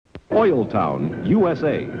Oil Town,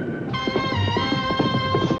 USA.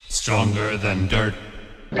 Stronger than dirt.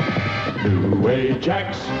 New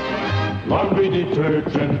Ajax laundry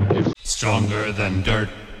detergent is Stronger than dirt.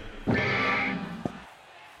 Everybody,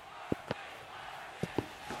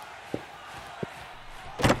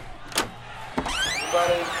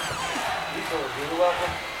 people, you're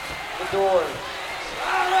welcome. The Doors.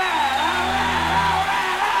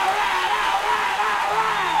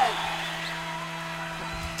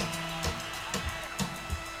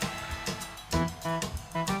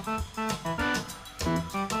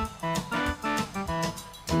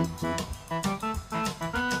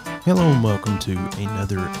 Hello and welcome to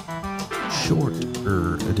another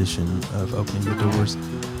shorter edition of Opening the Doors.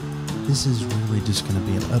 This is really just going to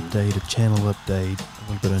be an update, a channel update,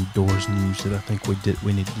 a little bit of Doors news that I think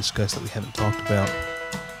we need to discuss that we haven't talked about.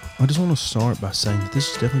 I just want to start by saying that this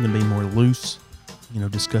is definitely going to be more loose,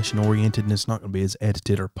 discussion oriented, and it's not going to be as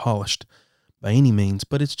edited or polished by any means,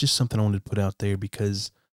 but it's just something I wanted to put out there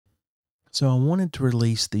because, I wanted to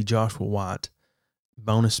release the Joshua White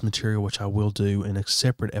bonus material, which I will do in a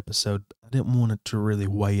separate episode. I didn't want it to really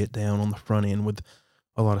weigh it down on the front end with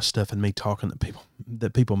a lot of stuff and me talking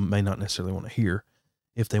that people may not necessarily want to hear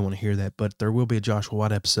if they want to hear that, but there will be a Joshua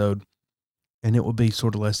White episode and it will be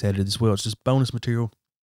sort of less edited as well. It's just bonus material.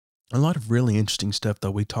 A lot of really interesting stuff though.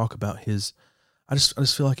 We talk about I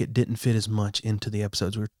just feel like it didn't fit as much into the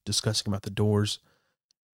episodes we were discussing about the Doors,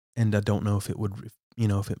 and I don't know if it would,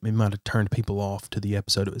 if it might have turned people off to the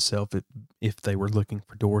episode itself if they were looking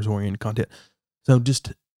for Doors-oriented content. So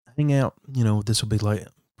just hang out. This will be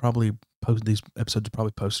these episodes are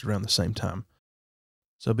probably posted around the same time.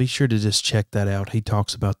 So be sure to just check that out. He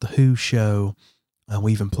talks about the Who show.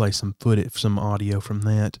 We even play some audio from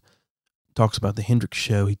that. Talks about the Hendrix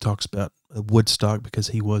show. He talks about Woodstock because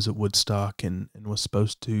he was at Woodstock and was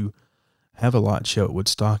supposed to have a light show at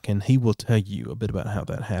Woodstock, and he will tell you a bit about how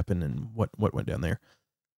that happened and what went down there.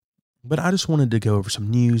 But I just wanted to go over some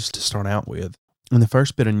news to start out with. And the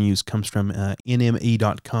first bit of news comes from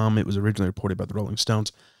NME.com. It was originally reported by the Rolling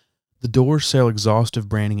Stones. The Doors sell exhaustive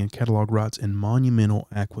branding and catalog rights in monumental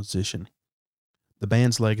acquisition. The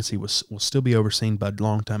band's legacy will still be overseen by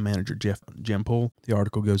longtime manager Jim Poole. The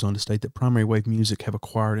article goes on to state that Primary Wave Music have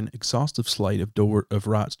acquired an exhaustive slate of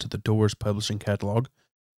rights to the Doors publishing catalog,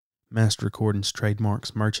 master recordings,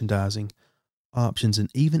 trademarks, merchandising, options, and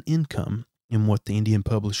even income in what the Indian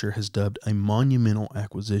publisher has dubbed a monumental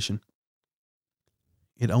acquisition.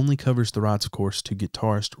 It only covers the rights, of course, to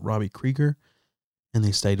guitarist Robbie Krieger and the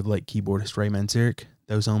estate of late keyboardist Ray Manzarek.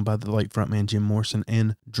 Those owned by the late frontman Jim Morrison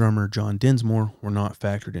and drummer John Densmore were not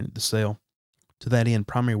factored into the sale. To that end,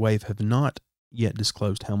 Primary Wave have not yet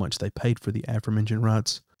disclosed how much they paid for the aforementioned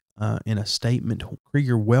rights. In a statement,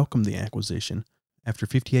 Krieger welcomed the acquisition. After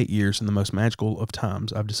 58 years and the most magical of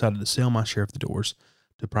times, I've decided to sell my share of the Doors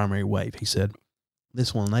to Primary Wave, he said.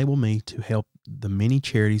 This will enable me to help the many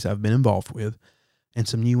charities I've been involved with, and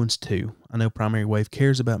some new ones too. I know Primary Wave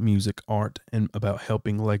cares about music, art, and about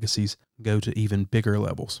helping legacies go to even bigger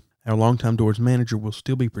levels. Our longtime Doors manager will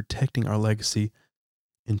still be protecting our legacy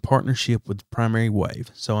in partnership with Primary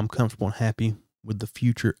Wave, so I'm comfortable and happy with the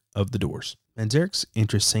future of the Doors. Manzarek's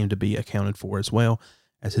interests seem to be accounted for as well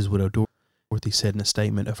as his widow Dorothy said in a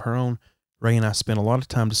statement of her own. Ray and I spent a lot of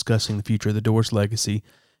time discussing the future of the Doors' legacy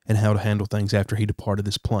and how to handle things after he departed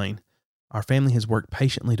this plane. Our family has worked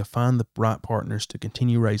patiently to find the right partners to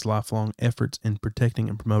continue Ray's lifelong efforts in protecting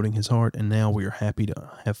and promoting his art, and now we are happy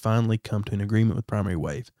to have finally come to an agreement with Primary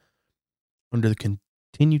Wave. Under the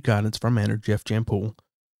continued guidance of our manager, Jeff Jampool,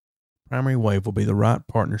 Primary Wave will be the right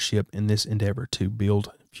partnership in this endeavor to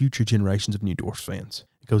build future generations of new Doors fans.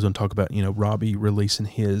 It goes on to talk about, Robbie releasing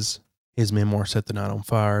his memoir, Set the Night on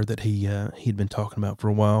Fire, that he'd been talking about for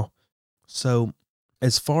a while. So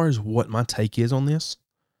as far as what my take is on this,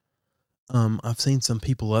 I've seen some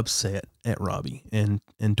people upset at Robbie and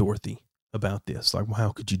Dorothy about this. Like, well,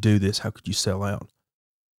 how could you do this? How could you sell out?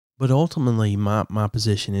 But ultimately, my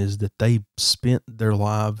position is that they spent their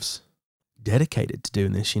lives dedicated to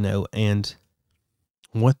doing this, and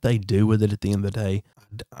what they do with it at the end of the day,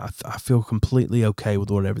 I feel completely okay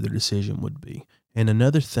with whatever their decision would be. And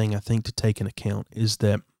another thing I think to take into account is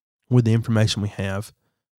that with the information we have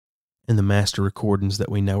and the master recordings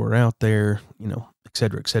that we know are out there, et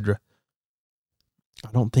cetera,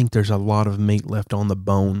 I don't think there's a lot of meat left on the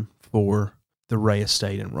bone for the Ray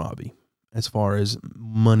estate and Robbie as far as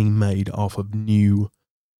money made off of new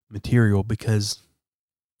material because,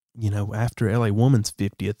 after LA Woman's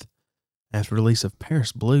 50th, after release of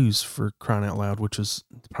Paris Blues, for crying out loud, which was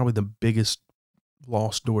probably the biggest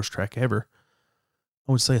lost Doors track ever,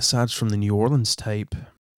 I would say aside from the New Orleans tape,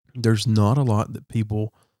 there's not a lot that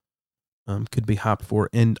people could be hyped for.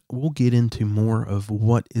 And we'll get into more of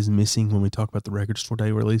what is missing when we talk about the Record Store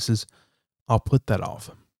Day releases. I'll put that off.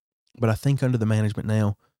 But I think under the management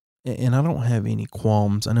now, and I don't have any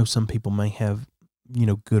qualms. I know some people may have,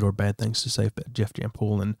 good or bad things to say about Jeff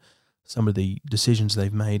Jampool and some of the decisions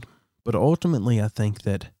they've made. But ultimately, I think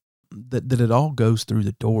that it all goes through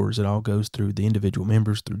the doors. It all goes through the individual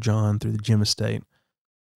members, through John, through the gym estate.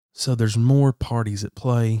 So there's more parties at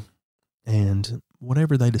play, and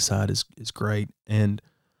whatever they decide is great. And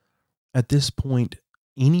at this point,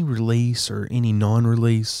 any release or any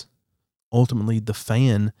non-release, ultimately the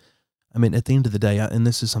fan, at the end of the day, and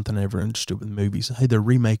this is something I never understood with movies. Hey, they're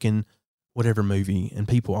remaking whatever movie, and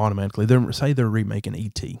people automatically, they're remaking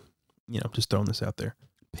E.T., just throwing this out there.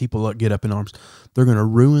 People get up in arms. They're going to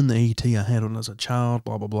ruin the E.T. I had when I was a child,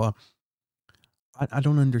 blah, blah, blah. I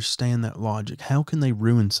don't understand that logic. How can they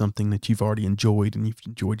ruin something that you've already enjoyed and you've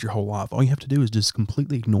enjoyed your whole life? All you have to do is just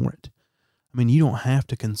completely ignore it. You don't have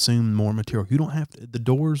to consume more material. You don't have to, the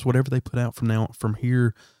Doors, whatever they put out from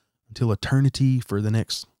here until eternity for the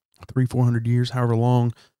next 300-400 years, however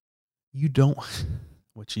long, you don't,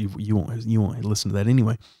 which you won't listen to that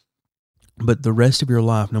anyway. But the rest of your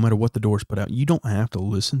life, no matter what the Doors put out, you don't have to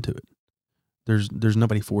listen to it. There's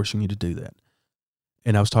nobody forcing you to do that.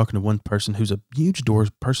 And I was talking to one person who's a huge Doors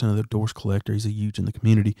collector. He's a huge in the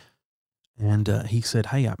community. And he said,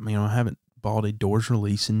 hey, I haven't bought a Doors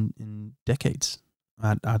release in decades.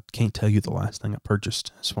 I can't tell you the last thing I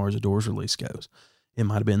purchased as far as a Doors release goes. It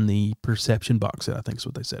might have been the Perception box set, I think is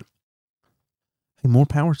what they said. Hey, more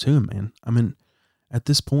power to him, man. At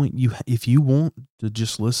this point, if you want to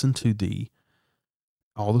just listen to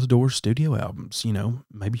all those Doors studio albums,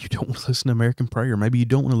 maybe you don't want to listen to American Prayer. Maybe you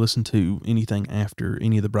don't want to listen to anything after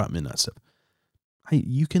any of the Bright Midnight stuff. Hey,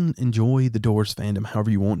 you can enjoy the Doors fandom however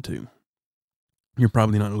you want to. You're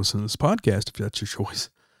probably not listening to this podcast if that's your choice,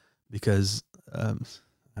 because I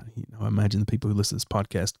imagine the people who listen to this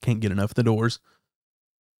podcast can't get enough of the Doors.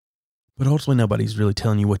 But ultimately, nobody's really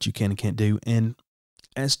telling you what you can and can't do. And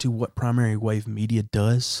as to what primary wave media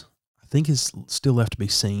does, I think is still left to be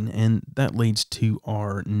seen. And that leads to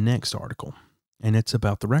our next article. And it's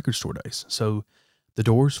about the Record Store Days. So the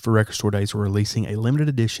Doors for Record Store Days were releasing a limited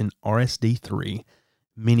edition RSD3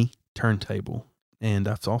 mini turntable. And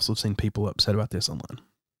I've also seen people upset about this online.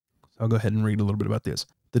 So I'll go ahead and read a little bit about this.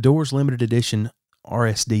 The Doors limited edition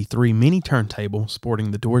RSD3 mini turntable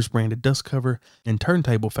sporting the Doors branded dust cover and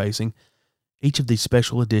turntable facing. Each of these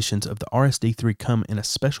special editions of the RSD3 come in a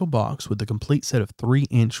special box with a complete set of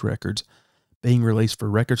 3-inch records being released for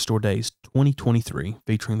Record Store Days 2023,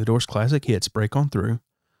 featuring the Doors' classic hits Break On Through,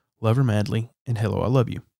 Love Her Madly, and Hello, I Love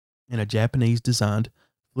You, in a Japanese-designed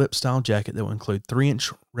flip-style jacket that will include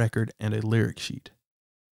 3-inch record and a lyric sheet.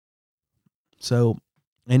 So,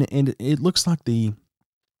 and it looks like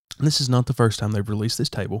this is not the first time they've released this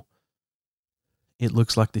table. It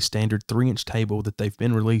looks like the standard 3-inch table that they've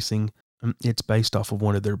been releasing. It's based off of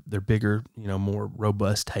one of their bigger, more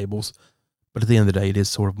robust tables. But at the end of the day, it is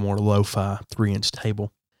sort of more lo-fi 3-inch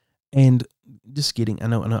table. And just kidding. I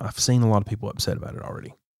know I've seen a lot of people upset about it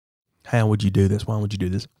already. How would you do this? Why would you do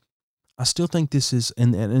this? I still think this is,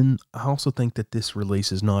 and I also think that this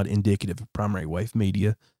release is not indicative of primary wave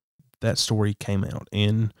media. That story came out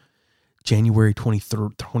in January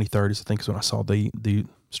 23rd, I think is when I saw the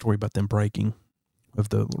story about them breaking of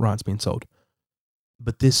the rights being sold.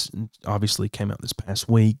 But this obviously came out this past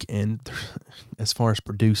week, and as far as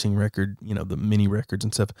producing record, the mini records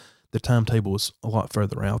and stuff, the timetable was a lot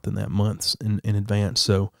further out than that, months in advance.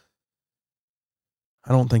 So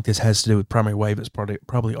I don't think this has to do with primary wave. It's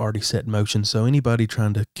probably already set in motion. So anybody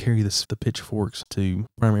trying to carry the pitchforks to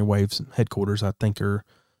primary wave's headquarters, I think are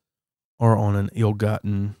on an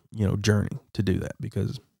ill-gotten, journey to do that,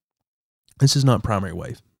 because this is not primary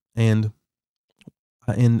wave. And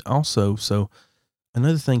also, so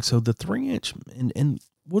another thing, so the 3-inch, and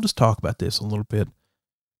we'll just talk about this a little bit.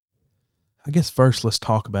 I guess first let's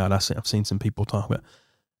talk about, I've seen some people talk about,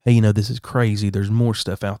 hey, this is crazy. There's more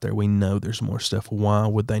stuff out there. We know there's more stuff. Why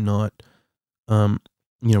would they not,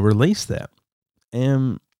 release that?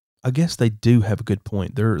 And I guess they do have a good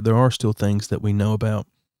point. There are still things that we know about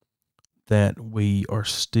that we are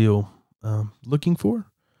still looking for,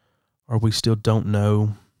 or we still don't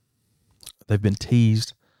know. They've been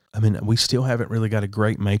teased. We still haven't really got a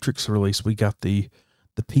great Matrix release. We got the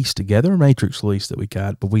piece together Matrix release that we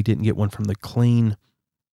got, but we didn't get one from the clean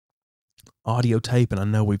audio tape. And I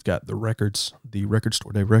know we've got the records, the Record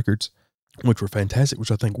Store Day records, which were fantastic,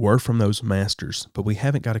 which I think were from those masters, but we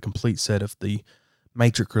haven't got a complete set of the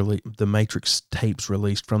Matrix tapes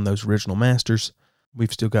released from those original masters.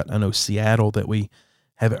 We've still got, I know, Seattle that we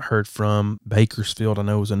haven't heard from. Bakersfield, I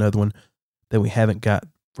know, was another one. that we haven't got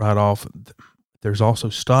right off. There's also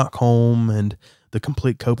Stockholm and the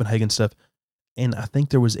complete Copenhagen stuff. And I think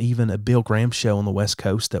there was even a Bill Graham show on the West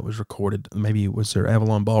Coast that was recorded. Maybe it was their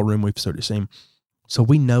Avalon Ballroom we've sort of seen. So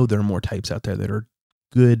we know there are more tapes out there that are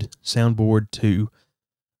good soundboard to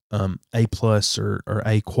A+ or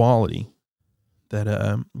A quality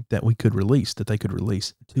that we could release, that they could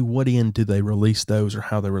release. To what end do they release those or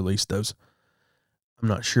how they release those? I'm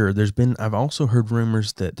not sure. I've also heard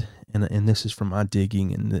rumors that, and this is from my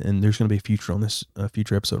digging, and there's going to be a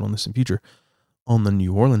future episode on this in future, on the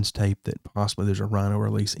New Orleans tape, that possibly there's a Rhino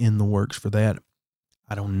release in the works for that.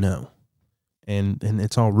 I don't know. And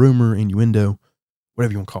it's all rumor, innuendo,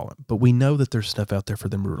 whatever you want to call it. But we know that there's stuff out there for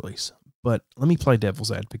them to release. But let me play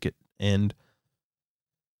devil's advocate, and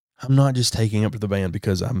I'm not just taking up to the band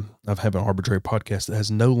because I've have an arbitrary podcast that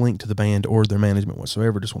has no link to the band or their management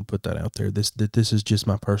whatsoever. Just want to put that out there. This is just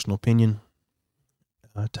my personal opinion.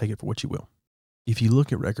 Take it for what you will. If you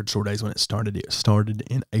look at Record Store Days when it started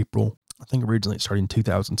in April. I think originally it started in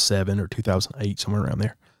 2007 or 2008, somewhere around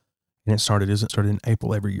there. And it started in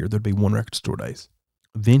April every year. There'd be one Record Store Days.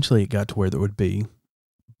 Eventually it got to where there would be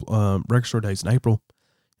Record Store Days in April,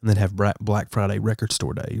 and they'd have Black Friday Record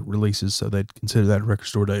Store Day releases, so they'd consider that a Record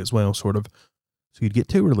Store Day as well, sort of. So you'd get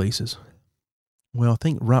two releases. Well, I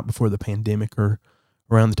think right before the pandemic, or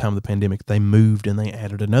around the time of the pandemic, they moved and they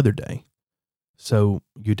added another day. So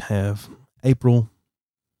you'd have April,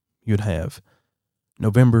 you'd have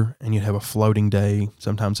November, and you'd have a floating day,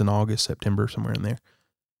 sometimes in August, September, somewhere in there.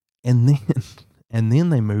 And then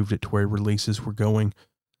they moved it to where releases were going.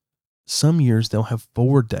 Some years they'll have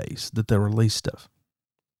 4 days that they'll release stuff.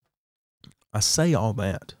 I say all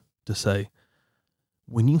that to say,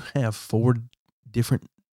 when you have 4 different,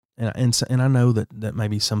 and I know that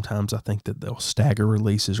maybe sometimes I think that they'll stagger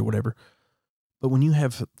releases or whatever, but when you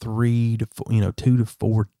have 2 to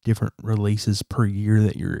 4 different releases per year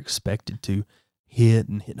that you're expected to hit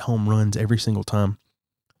home runs every single time,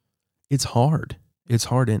 it's hard. It's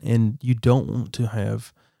hard, and you don't want to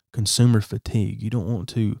have consumer fatigue. You don't want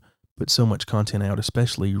to put so much content out,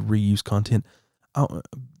 especially reuse content.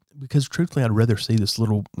 Because truthfully, I'd rather see this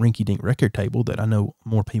little rinky-dink record table that I know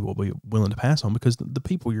more people will be willing to pass on, because the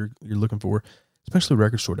people you're looking for, especially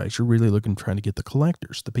Record Store Days, you're really trying to get the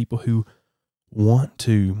collectors, the people who want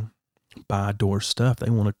to buy Doors stuff. They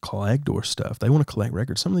want to collect Doors stuff. They want to collect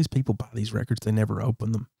records. Some of these people buy these records, they never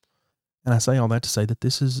open them. And I say all that to say that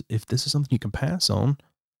if this is something you can pass on,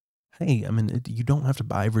 hey, I mean, you don't have to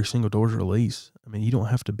buy every single Doors release. I mean, you don't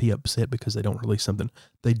have to be upset because they don't release something.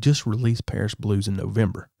 They just released Paris Blues in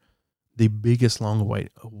November, the biggest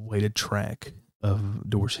long-awaited track of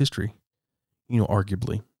Doors history.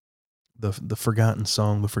 Arguably the forgotten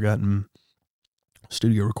song, the forgotten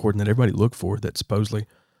studio recording that everybody looked for, that supposedly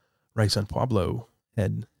Ray San Pablo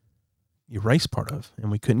had erased part of,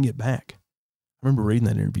 and we couldn't get back. I remember reading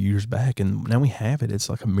that interview years back, and now we have it. It's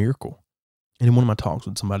like a miracle. And in one of my talks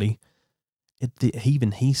with somebody,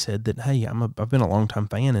 he said that, hey, I've been a long-time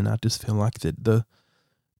fan, and I just feel like that the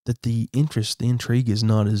interest, the intrigue is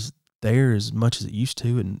not as there as much as it used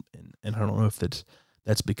to, and I don't know if that's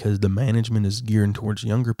because the management is gearing towards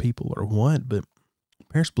younger people or what, but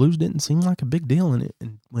Paris Blues didn't seem like a big deal in it.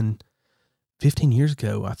 And when 15 years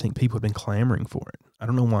ago, I think people have been clamoring for it. I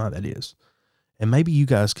don't know why that is. And maybe you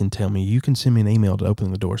guys can tell me. You can send me an email to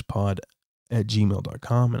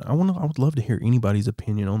openingthedoorspod@gmail.com, and I would love to hear anybody's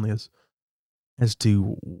opinion on this as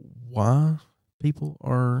to why people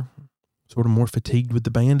are sort of more fatigued with the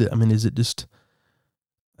band. I mean, is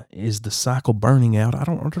the cycle burning out? I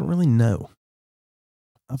don't really know.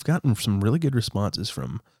 I've gotten some really good responses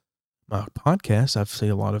from my podcast. I've seen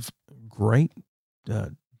a lot of great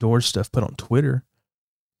Doors stuff put on Twitter.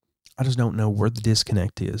 I just don't know where the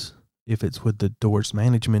disconnect is. If it's with the Doors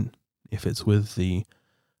management, if it's with the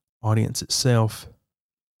audience itself,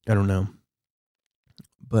 I don't know.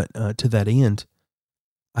 But to that end,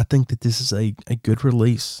 I think that this is a good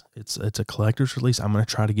release. It's a collector's release. I'm going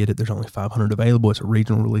to try to get it. There's only 500 available. It's a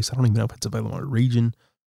regional release. I don't even know if it's available in a region.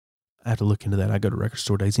 I have to look into that. I go to Record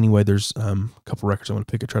Store Days anyway. There's a couple records I want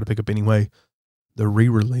to try to pick up anyway. The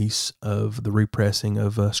re-release of the repressing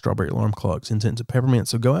of Strawberry Alarm Clock's Incense and Peppermint.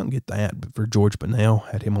 So go out and get that for George Bunnell.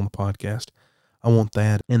 Had him on the podcast. I want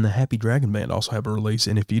that. And the Happy Dragon Band also have a release.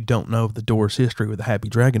 And if you don't know the Doors history with the Happy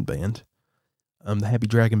Dragon Band, the Happy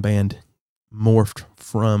Dragon Band morphed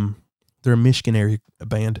from, they're a Michigan area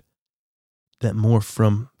band that morphed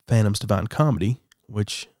from Phantom's Divine Comedy,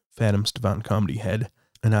 which Phantom's Divine Comedy had.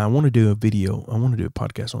 And I want to do a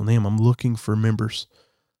podcast on them. I'm looking for members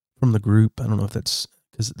from the group. I don't know if that's,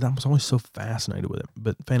 because I was always so fascinated with it.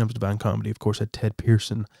 But Phantom's Divine Comedy, of course, had Ted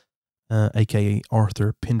Pearson, a.k.a.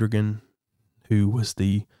 Arthur Pendragon, who was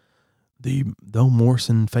the though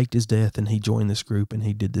Morrison faked his death and he joined this group and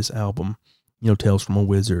he did this album, Tales from a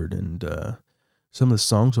Wizard, and some of the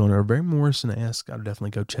songs on it are very Morrison-esque. I'd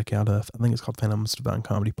definitely go check out. I think it's called Phantom's Divine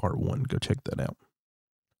Comedy Part 1. Go check that out.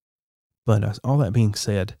 But all that being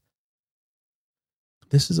said,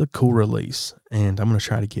 this is a cool release, and I'm going to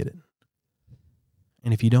try to get it.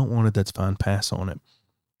 And if you don't want it, that's fine. Pass on it.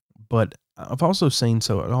 But I've also seen,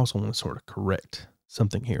 so I also want to sort of correct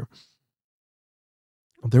something here.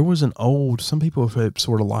 There was some people have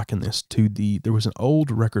sort of likened this to there was an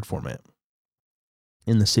old record format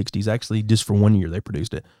in the 60s. Actually, just for 1 year, they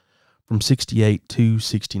produced it from 68 to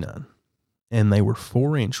 69. And they were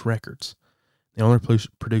 4-inch records. They only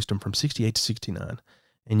produced them from 68 to 69.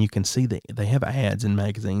 And you can see they have ads in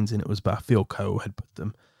magazines, and it was by Philco had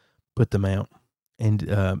put them out. And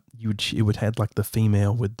it would have like the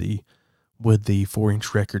female with the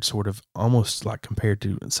 4-inch record sort of almost like compared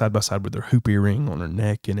to side by side with their hoop earring on her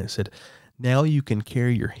neck. And it said, "Now you can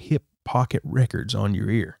carry your hip pocket records on your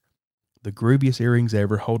ear. The grooviest earrings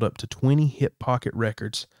ever, hold up to 20 hip pocket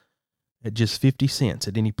records at just 50 cents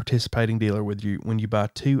at any participating dealer when you buy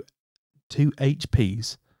two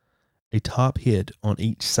HPs, a top hit on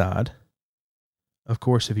each side. Of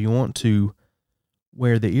course, if you want to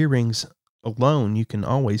wear the earrings alone, you can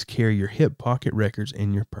always carry your hip pocket records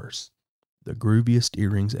in your purse. The grooviest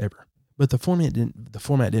earrings ever." But the format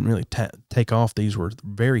didn't really take off. These were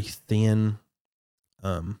very thin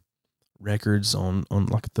records on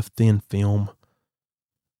like the thin film,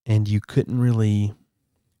 and you couldn't really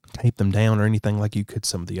tape them down or anything like you could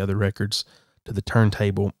some of the other records to the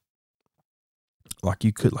turntable, like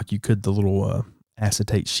you could the little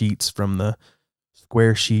acetate sheets from the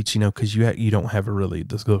square sheets, because you don't have the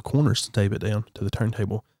little corners to tape it down to the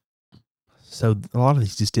turntable. So a lot of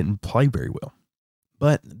these just didn't play very well.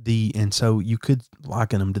 And so you could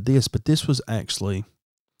liken them to this, but these are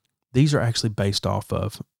actually based off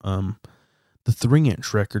of the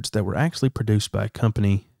 3-inch records that were actually produced by a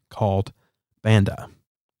company called Bandai.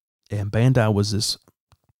 And Bandai was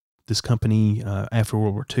this company after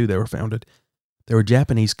World War II. They were founded. They were a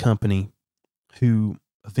Japanese company who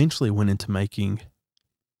eventually went into making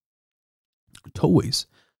toys.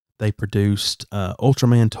 They produced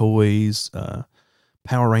Ultraman toys,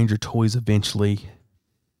 Power Ranger toys eventually.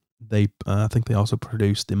 I think they also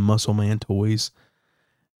produced the Muscle Man toys.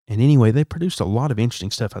 And anyway, they produced a lot of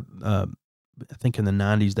interesting stuff. I think in the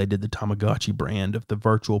 90s they did the Tamagotchi brand of the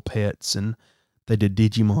virtual pets, and they did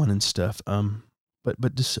Digimon and stuff.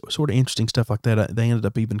 But just sort of interesting stuff like that. They ended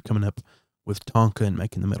up even coming up with Tonka and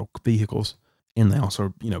making the metal vehicles. And they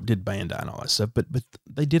also, did Bandai and all that stuff. But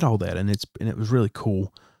they did all that, and it was really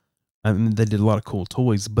cool. I mean, they did a lot of cool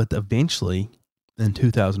toys. But eventually, in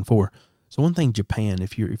 2004, so one thing, Japan,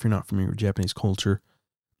 if you're not familiar with Japanese culture,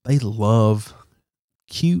 they love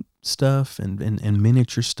cute stuff and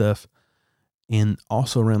miniature stuff. And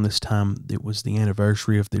also around this time, it was the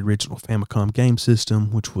anniversary of the original Famicom game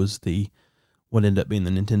system, which was what ended up being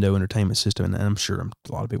the Nintendo Entertainment System. And I'm sure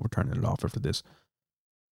a lot of people are turning it off after this.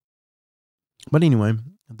 But anyway,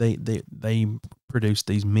 they produced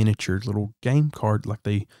these miniature little game card, like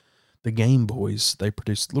the Game Boys. They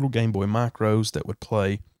produced little Game Boy micros that would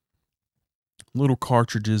play little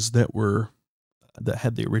cartridges that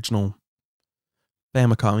had the original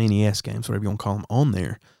Famicom NES games, whatever you want to call them, on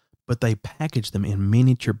there. But they packaged them in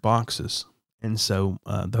miniature boxes. And so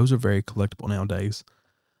those are very collectible nowadays.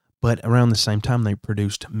 But around the same time, they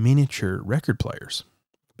produced miniature record players.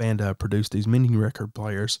 Bandai produced these mini record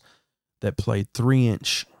players that played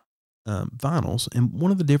 3-inch vinyls. And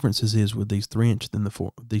one of the differences is with these 3-inch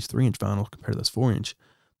these 3-inch vinyls compared to those 4-inch.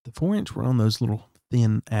 The 4-inch were on those little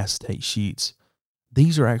thin acetate sheets.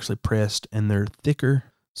 These are actually pressed, and they're thicker,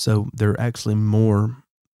 so they're actually more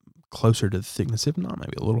closer to the thickness, if not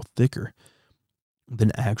maybe a little thicker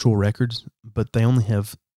than actual records. But they only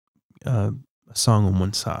have a song on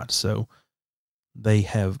one side, so they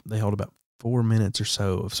hold about 4 minutes or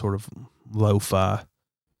so of sort of lo-fi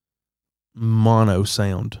mono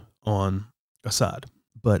sound on a side.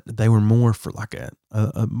 But they were more for like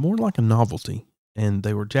more like a novelty, and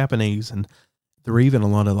they were Japanese, and there were even a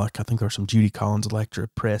lot of, like, I think there were some Judy Collins Electra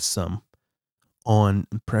press some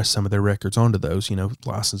of their records onto those,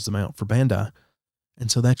 license them out for Bandai. And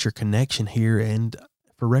so that's your connection here. And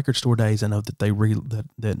for Record Store Days, I know that they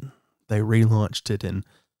relaunched it, and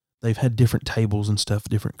they've had different tables and stuff,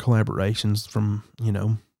 different collaborations from,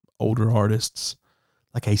 older artists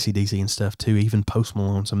like AC/DC and stuff too, even Post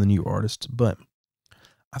Malone, some of the new artists. But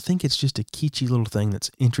I think it's just a kitschy little thing that's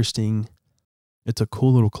interesting. It's a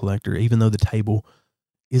cool little collector, even though the table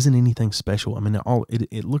isn't anything special. I mean,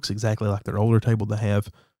 it looks exactly like their older table. They have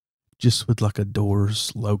just with like a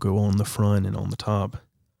Doors logo on the front and on the top.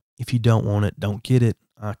 If you don't want it, don't get it.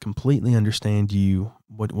 I completely understand you,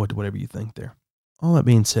 whatever you think there. All that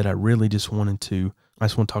being said, I just want to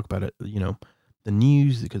talk about it, the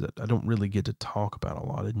news, because I don't really get to talk about a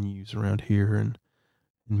lot of news around here and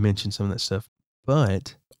mention some of that stuff.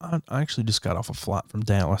 But I actually just got off a flight from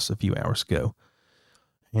Dallas a few hours ago,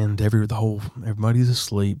 and everybody's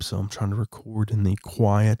asleep, so I'm trying to record in the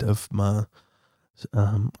quiet of my,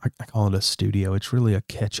 I call it a studio. It's really a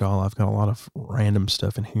catch-all. I've got a lot of random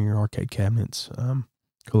stuff in here, arcade cabinets,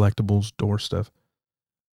 collectibles, door stuff,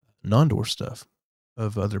 non-door stuff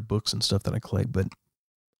of other books and stuff that I collect, but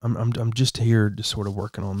I'm just here just sort of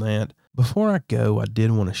working on that. Before I go, I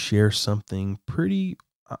did want to share something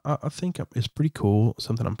I think it's pretty cool,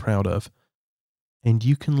 something I'm proud of, and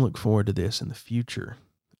you can look forward to this in the future.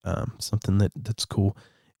 Something that's cool.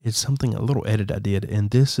 It's something, a little edit I did, and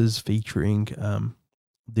this is featuring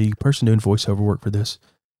the person doing voiceover work for this.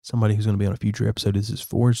 Somebody who's going to be on a future episode is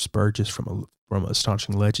Forrest Burgess from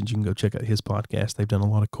Astonishing Legends. You can go check out his podcast. They've done a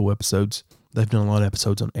lot of cool episodes. They've done a lot of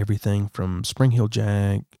episodes on everything from Spring Hill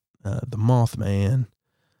Jack, the Mothman,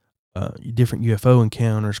 different UFO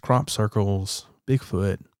encounters, crop circles,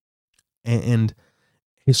 Bigfoot, and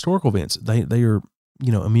historical events. They are,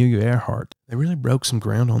 Amelia Earhart. They really broke some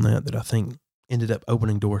ground on that I think ended up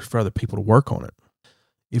opening doors for other people to work on it.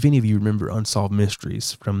 If any of you remember Unsolved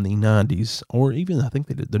Mysteries from the 90s, or even I think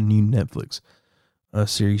they did the new Netflix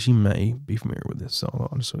series, you may be familiar with this, so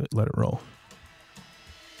I'll just let it roll.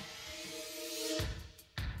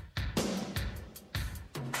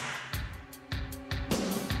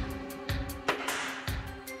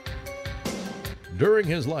 During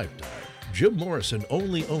his lifetime, Jim Morrison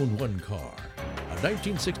only owned one car, a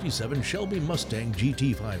 1967 Shelby Mustang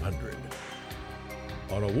GT500.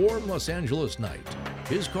 On a warm Los Angeles night,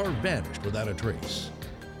 his car vanished without a trace.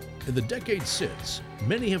 In the decades since,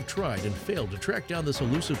 many have tried and failed to track down this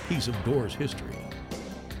elusive piece of Doors history.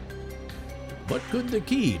 But could the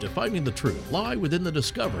key to finding the truth lie within the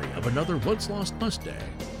discovery of another once-lost Mustang?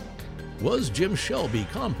 Was Jim Shelby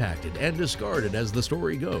compacted and discarded as the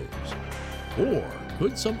story goes? Or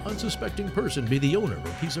could some unsuspecting person be the owner of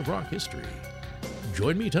a piece of rock history?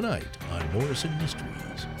 Join me tonight on Morrison Mysteries.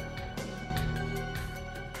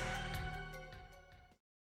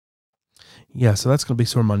 Yeah, so that's going to be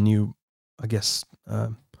sort of my new, I guess,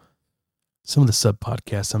 some of the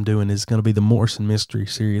sub-podcasts I'm doing is going to be the Morrison Mystery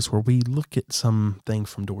Series, where we look at some things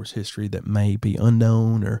from Doors history that may be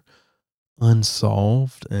unknown or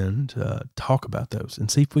unsolved and talk about those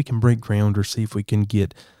and see if we can break ground or see if we can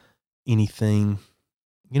get anything,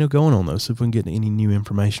 going on those. So if we can get any new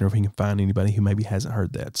information or if we can find anybody who maybe hasn't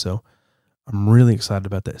heard that. So I'm really excited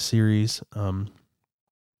about that series.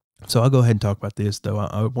 So I'll go ahead and talk about this, though.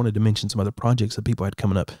 I wanted to mention some other projects that people had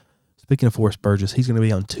coming up. Speaking of Forrest Burgess, he's going to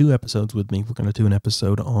be on 2 episodes with me. We're going to do an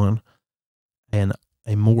episode on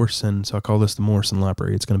a Morrison. So I call this the Morrison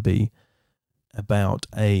Library. It's going to be about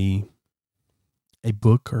a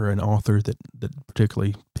book or an author that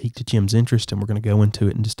particularly piqued Jim's interest, and we're going to go into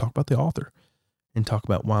it and just talk about the author and talk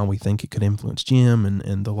about why we think it could influence Jim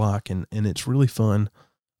and the like. And it's really fun,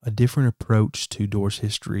 a different approach to Doors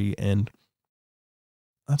history, and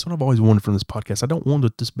that's what I've always wanted from this podcast. I don't want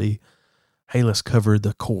it to just be, hey, let's cover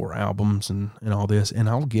the core albums and all this, and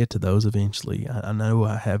I'll get to those eventually. I know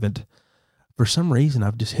I haven't, for some reason,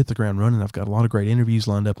 I've just hit the ground running. I've got a lot of great interviews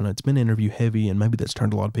lined up, and it's been interview heavy, and maybe that's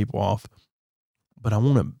turned a lot of people off. But I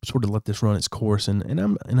want to sort of let this run its course, and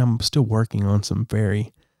I'm still working on some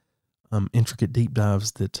very intricate deep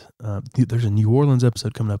dives that there's a New Orleans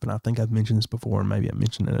episode coming up, and I think I've mentioned this before, and maybe I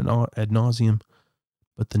mentioned it ad nauseum.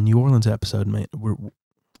 But the New Orleans episode, man, we're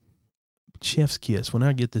chef's kiss. When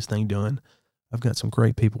I get this thing done, I've got some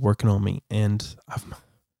great people working on me, and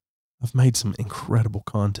I've made some incredible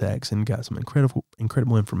contacts and got some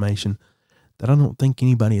incredible information that I don't think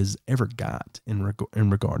anybody has ever got in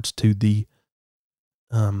regards to the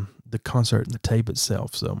concert and the tape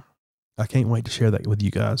itself. So I can't wait to share that with you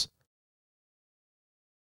guys.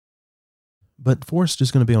 But Forrest is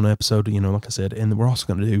going to be on an episode, like I said, and we're also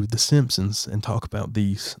going to do The Simpsons and talk about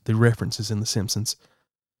the references in The Simpsons.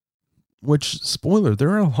 Which, spoiler,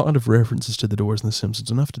 there are a lot of references to the Doors and The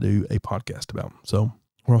Simpsons, enough to do a podcast about. So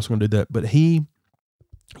we're also going to do that. But you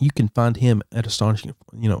can find him at Astonishing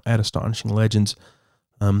Legends.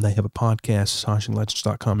 They have a podcast,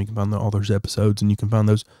 astonishinglegends.com. You can find all those episodes, and you can find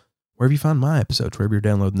those wherever you find my episodes. Wherever you're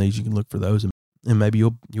downloading these, you can look for those, and maybe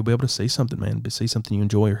you'll be able to see something, man. See something you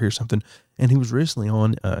enjoy or hear something. And he was recently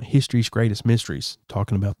on History's Greatest Mysteries,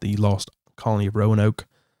 talking about the lost colony of Roanoke.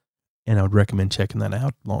 And I would recommend checking that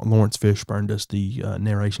out. Lawrence Fishburne does the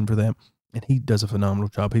narration for that. and he does a phenomenal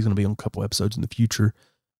job. He's going to be on a couple episodes in the future.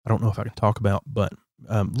 I don't know if I can talk about, but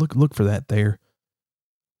look for that there.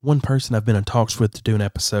 One person I've been in talks with to do an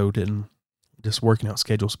episode and just working out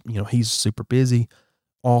schedules. He's super busy.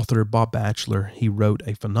 Author Bob Batchelor, he wrote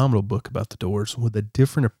a phenomenal book about the Doors with a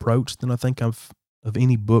different approach than I think of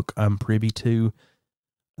any book I'm privy to,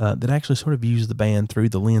 that actually sort of views the band through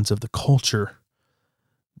the lens of the culture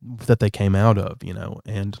that they came out of,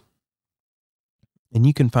 and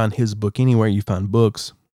you can find his book anywhere you find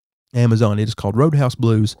books. Amazon. It is called Roadhouse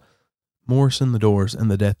Blues, Morrison, the Doors, and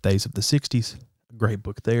the Death Days of the 60s. A great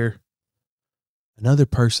book there. Another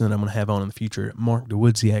person that I'm going to have on in the future, Mark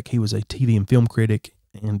DeWoodziak. He was a TV and film critic,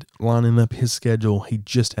 and lining up his schedule, he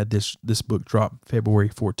just had this book drop February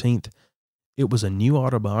 14th. It was a new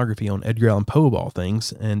autobiography on Edgar Allan Poe of all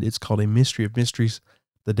things, and it's called A Mystery of Mysteries,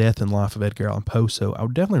 The Death and Life of Edgar Allan Poe. So I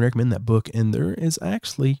would definitely recommend that book. And there's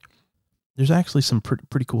actually some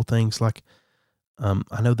pretty cool things. Like,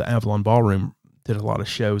 I know the Avalon Ballroom did a lot of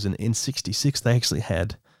shows, and in 66, they actually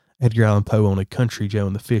had Edgar Allan Poe on a Country Joe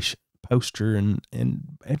and the Fish poster, and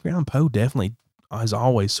Edgar Allan Poe definitely has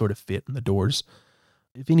always sort of fit in the Doors.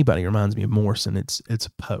 If anybody reminds me of Morrison, it's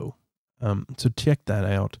Poe. So check that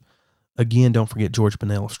out. Again, don't forget George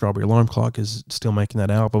Bunnell of Strawberry Alarm Clock is still making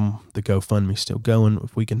that album. The GoFundMe's still going.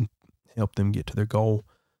 If we can help them get to their goal,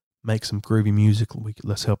 make some groovy music,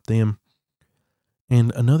 let's help them.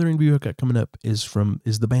 And another interview I got coming up is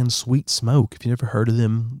the band Sweet Smoke. If you never heard of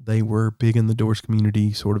them, they were big in the Doors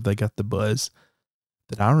community. Sort of, they got the buzz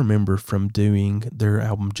that I remember from doing their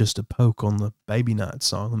album Just a Poke on the Baby Night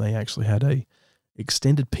song. And they actually had a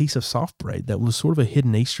extended piece of Soft Parade that was sort of a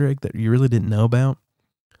hidden Easter egg that you really didn't know about.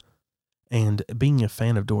 And being a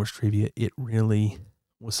fan of Doors trivia, it really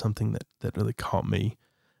was something that really caught me.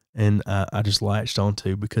 And I just latched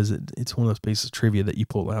onto, because it's one of those pieces of trivia that you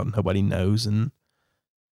pull out and nobody knows, and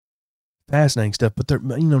fascinating stuff. But they're,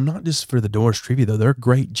 not just for the Doors trivia though. They're a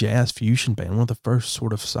great jazz fusion band. One of the first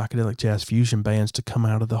sort of psychedelic jazz fusion bands to come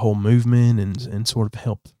out of the whole movement and sort of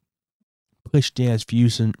help push jazz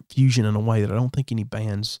fusion in a way that I don't think any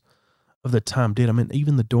bands of the time did. I mean,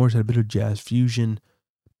 even the Doors had a bit of jazz fusion,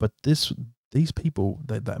 but these people,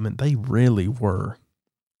 they really were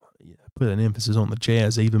put an emphasis on the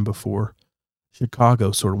jazz even before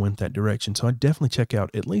Chicago sort of went that direction. So I'd definitely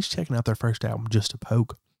at least checking out their first album, Just a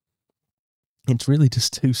Poke. It's really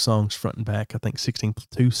just 2 songs front and back. I think 16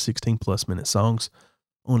 plus minute songs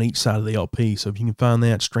on each side of the LP. So if you can find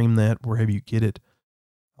that, stream that wherever you get it,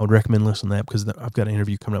 I would recommend listening to that, because I've got an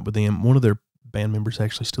interview coming up with them. One of their band members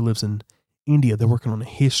actually still lives in India. They're working on the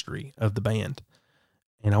history of the band.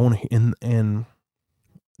 And I want to, and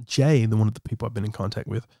Jay, one of the people I've been in contact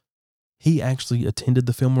with, he actually attended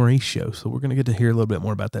the Phil Maurice show. So we're going to get to hear a little bit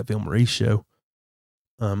more about that Phil Maurice show.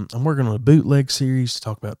 I'm working on a bootleg series to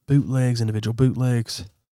talk about bootlegs, individual bootlegs.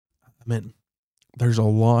 I mean, there's a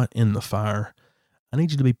lot in the fire. I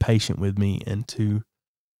need you to be patient with me and to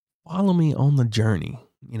follow me on the journey.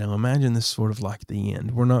 Imagine this sort of like the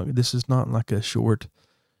end. This is not like a short,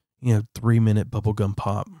 3-minute bubblegum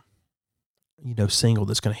pop, single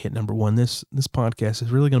that's going to hit number 1. This podcast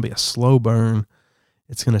is really going to be a slow burn.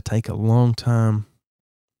 It's going to take a long time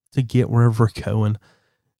to get wherever we're going.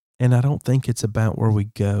 And I don't think it's about where we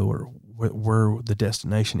go or where the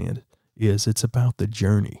destination is. It's about the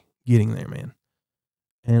journey, getting there, man.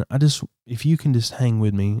 And if you can just hang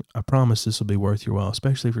with me, I promise this will be worth your while,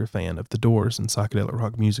 especially if you're a fan of the Doors and psychedelic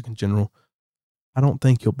rock music in general. I don't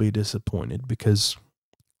think you'll be disappointed, because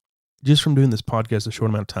just from doing this podcast a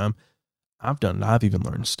short amount of time, I've even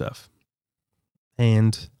learned stuff.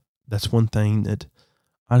 And that's one thing that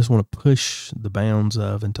I just want to push the bounds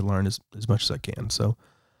of and to learn as much as I can. So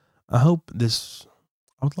I hope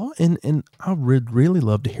I would really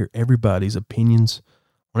love to hear everybody's opinions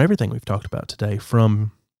on everything we've talked about today,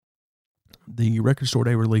 from the Record Store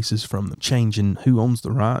Day releases, from the change in who owns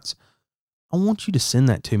the rights. I want you to send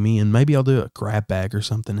that to me, and maybe I'll do a grab bag or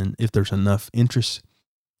something, and if there's enough interest,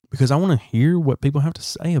 because I want to hear what people have to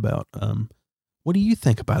say about, what do you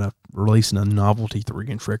think about releasing a novelty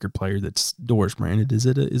 3-inch record player that's Doors branded? Is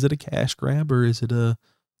it a cash grab, or is it a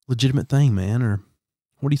legitimate thing, man? Or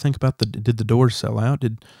what do you think about did the Doors sell out?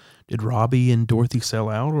 Did Robbie and Dorothy sell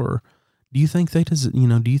out? Or do you think they've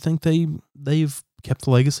kept the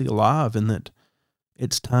legacy alive, and that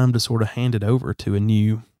it's time to sort of hand it over to a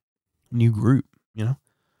new group?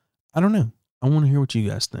 I don't know. I want to hear what you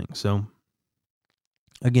guys think. So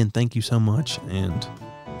again, thank you so much. And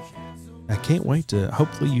I can't wait to,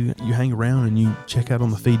 hopefully you hang around and you check out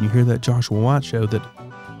on the feed and you hear that Joshua White show that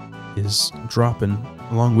is dropping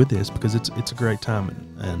along with this, because it's a great time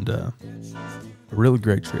and a really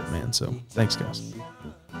great trip, man. So thanks, guys.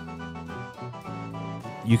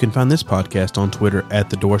 You can find this podcast on Twitter at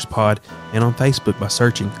The Doors Pod and on Facebook by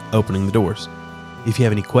searching Opening the Doors. If you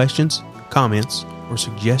have any questions, comments, or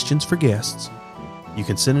suggestions for guests, you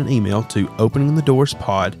can send an email to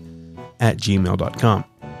openingthedoorspod@gmail.com.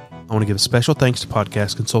 I want to give a special thanks to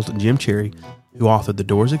podcast consultant Jim Cherry, who authored The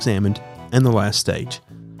Doors Examined and The Last Stage.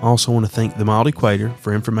 I also want to thank The Mild Equator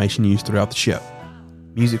for information used throughout the show.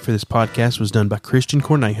 Music for this podcast was done by Christian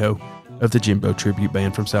Cornejo of the Jimbo Tribute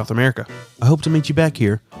Band from South America. I hope to meet you back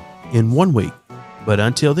here in 1 week, but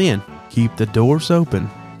until then, keep the doors open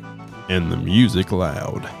and the music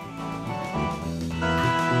loud.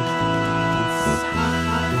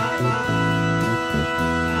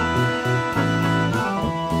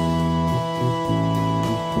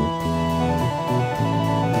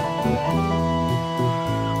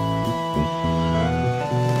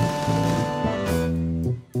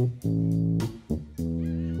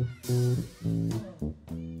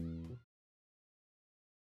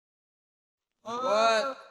 What?